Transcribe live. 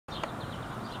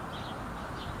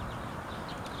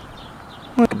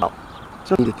Think about.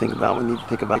 Something to think about. We need to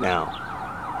think about now.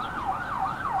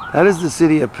 That is the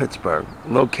city of Pittsburgh,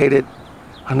 located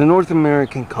on the North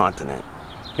American continent,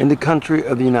 in the country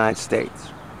of the United States,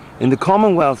 in the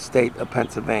Commonwealth state of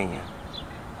Pennsylvania.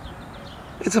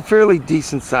 It's a fairly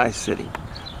decent-sized city,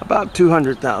 about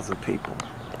 200,000 people.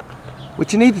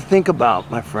 What you need to think about,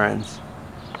 my friends,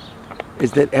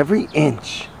 is that every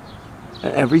inch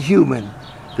and every human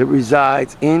that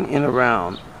resides in and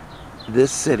around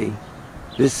this city,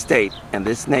 this state, and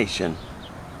this nation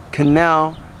can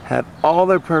now have all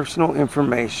their personal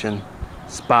information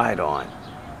spied on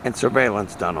and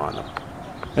surveillance done on them,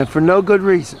 and for no good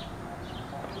reason.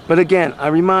 But again, I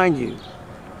remind you,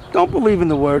 don't believe in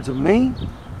the words of me.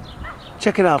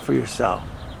 Check it out for yourself,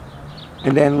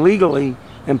 and then legally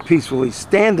and peacefully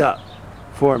stand up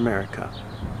for America.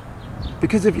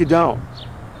 Because if you don't,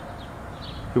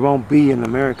 there won't be an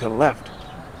America left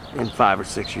in 5 or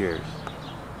 6 years.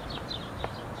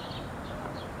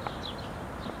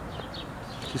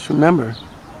 Just remember,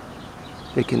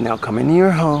 they can now come into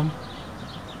your home,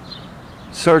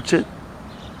 search it,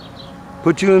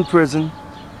 put you in prison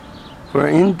for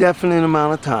an indefinite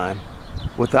amount of time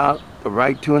without the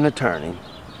right to an attorney.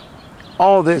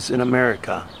 All this in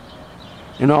America.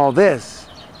 And all this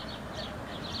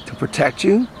to protect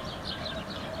you?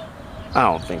 I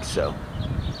don't think so.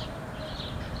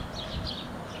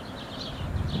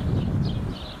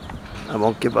 I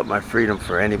won't give up my freedom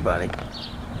for anybody.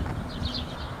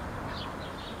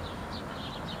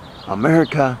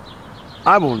 America,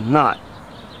 I will not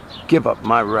give up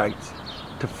my rights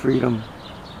to freedom.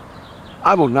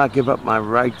 I will not give up my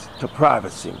rights to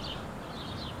privacy.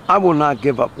 I will not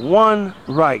give up one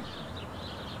right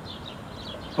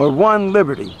or one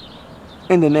liberty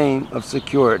in the name of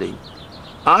security.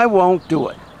 I won't do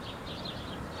it.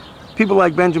 People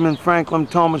like Benjamin Franklin,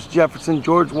 Thomas Jefferson,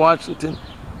 George Washington,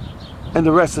 and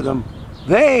the rest of them,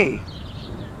 they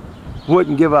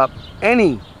wouldn't give up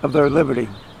any of their liberty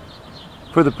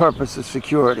for the purpose of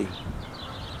security,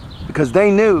 because they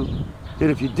knew that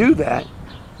if you do that,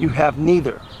 you have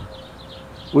neither.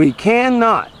 We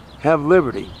cannot have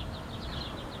liberty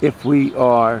if we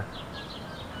are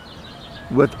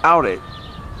without it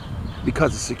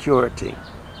because of security.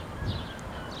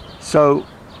 So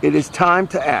it is time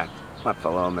to act, my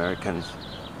fellow Americans.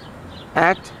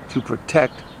 Act to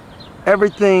protect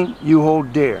everything you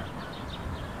hold dear,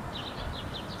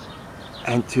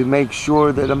 and to make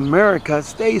sure that America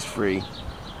stays free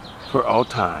for all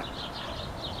time.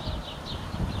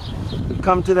 We've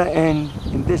come to the end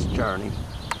in this journey.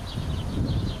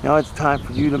 Now it's time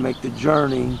for you to make the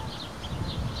journey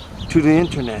to the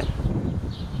internet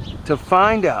to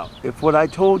find out if what I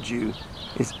told you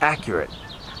is accurate.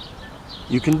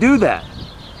 You can do that.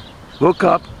 Look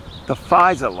up the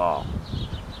FISA law,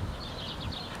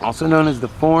 also known as the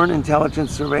Foreign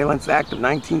Intelligence Surveillance Act of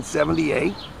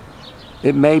 1978.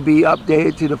 It may be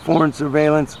updated to the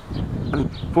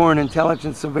Foreign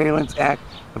Intelligence Surveillance Act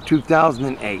of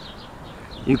 2008.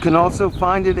 You can also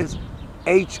find it as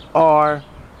HR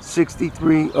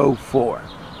 6304.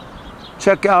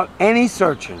 Check out any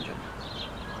search engine.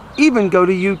 Even go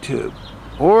to YouTube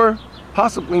or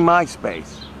possibly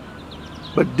MySpace.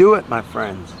 But do it, my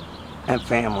friends and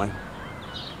family.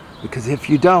 Because if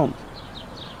you don't,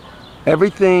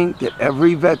 everything that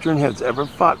every veteran has ever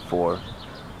fought for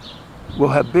will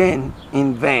have been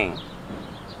in vain.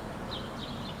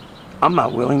 I'm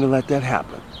not willing to let that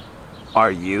happen.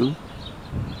 Are you?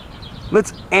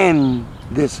 Let's end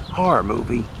this horror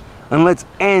movie, and let's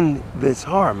end this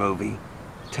horror movie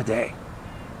today.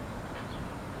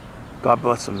 God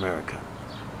bless America.